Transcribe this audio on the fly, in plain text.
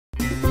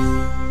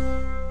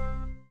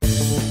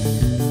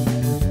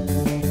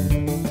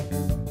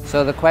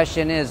So the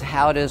question is,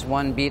 how does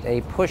one beat a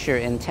pusher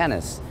in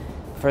tennis?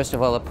 First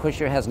of all, a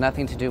pusher has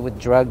nothing to do with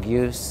drug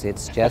use.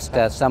 It's just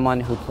someone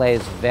who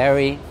plays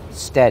very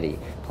steady,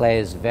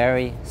 plays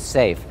very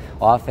safe,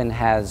 often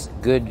has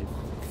good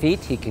feet.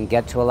 He can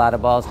get to a lot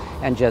of balls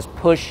and just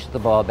push the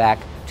ball back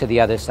to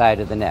the other side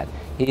of the net.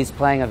 He's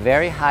playing a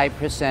very high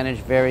percentage,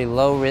 very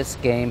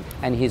low-risk game,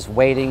 and he's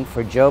waiting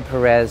for Joe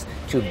Perez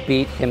to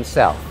beat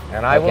himself.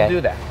 And I will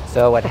do that.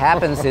 So what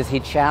happens is he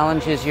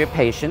challenges your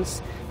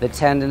patience. The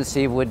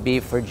tendency would be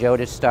for Joe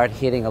to start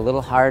hitting a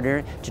little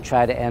harder, to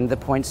try to end the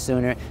point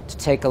sooner, to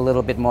take a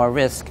little bit more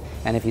risk.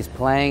 And if he's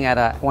playing at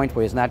a point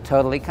where he's not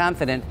totally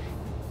confident,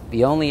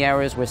 the only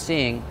errors we're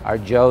seeing are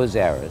Joe's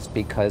errors,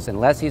 because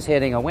unless he's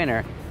hitting a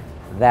winner,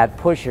 that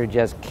pusher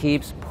just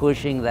keeps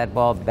pushing that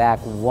ball back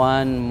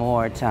one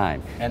more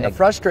time. And the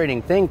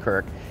frustrating thing,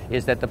 Kirk,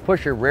 is that the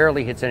pusher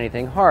rarely hits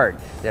anything hard.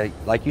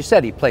 Like you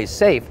said, he plays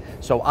safe,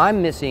 so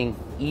I'm missing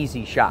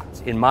easy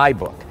shots in my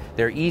book.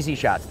 They're easy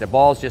shots. The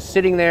ball's just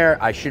sitting there.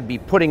 I should be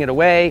putting it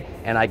away,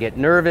 and I get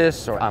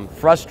nervous, or I'm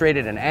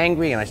frustrated and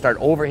angry, and I start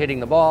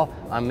overhitting the ball.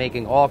 I'm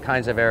making all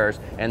kinds of errors,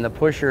 and the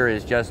pusher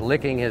is just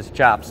licking his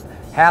chops,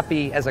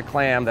 happy as a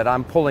clam that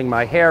I'm pulling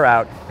my hair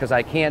out because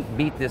I can't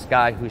beat this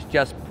guy who's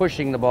just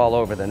pushing the ball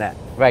over the net.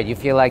 Right, you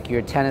feel like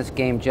your tennis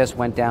game just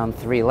went down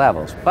 3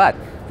 levels, but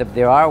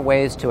there are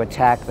ways to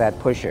attack that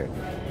pusher.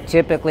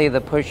 Typically,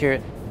 the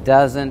pusher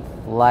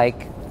doesn't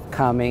like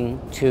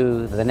coming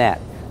to the net.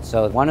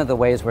 So one of the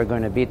ways we're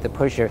going to beat the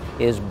pusher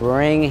is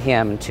bring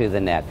him to the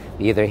net,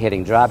 either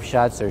hitting drop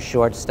shots or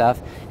short stuff.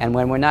 And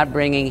when we're not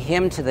bringing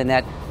him to the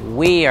net,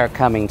 we are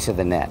coming to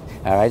the net.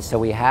 All right, so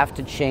we have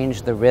to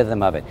change the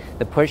rhythm of it.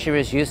 The pusher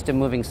is used to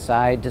moving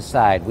side to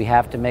side. We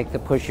have to make the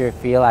pusher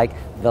feel like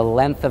the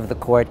length of the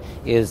court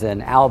is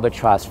an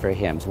albatross for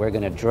him. So we're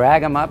going to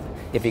drag him up.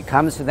 If he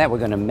comes to that, we're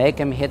going to make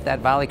him hit that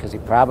volley because he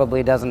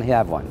probably doesn't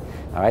have one.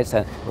 All right,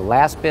 so the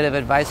last bit of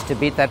advice to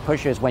beat that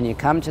pusher is when you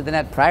come to the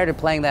net, prior to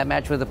playing that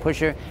match with the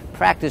pusher,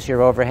 practice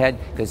your overhead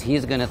because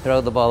he's going to throw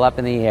the ball up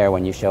in the air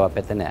when you show up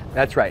at the net.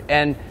 That's right.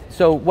 And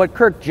so what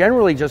Kirk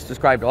generally just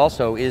described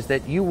also is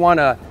that you want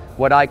to,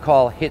 what I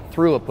call, hit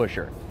through a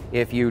pusher.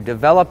 If you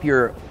develop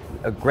your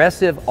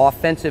aggressive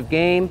offensive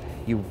game,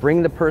 you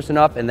bring the person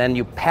up and then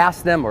you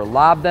pass them or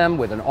lob them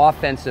with an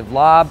offensive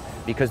lob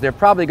because they're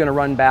probably going to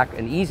run back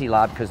an easy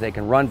lob because they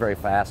can run very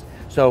fast.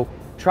 So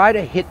try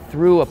to hit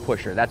through a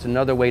pusher. That's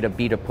another way to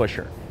beat a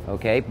pusher,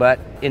 okay? But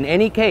in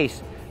any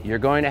case, you're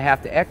going to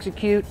have to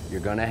execute,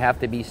 you're going to have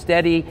to be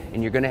steady,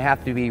 and you're going to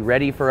have to be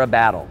ready for a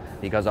battle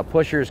because a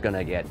pusher is going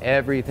to get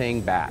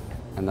everything back.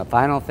 And the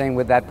final thing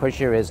with that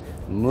pusher is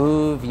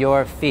move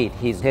your feet.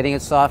 He's hitting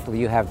it softly.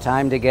 You have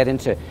time to get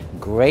into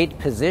great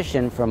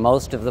position for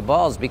most of the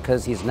balls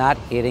because he's not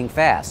hitting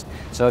fast.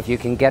 So if you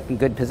can get in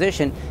good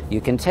position,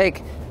 you can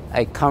take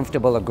a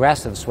comfortable,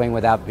 aggressive swing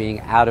without being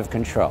out of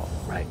control.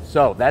 Right.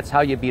 So that's how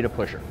you beat a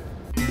pusher.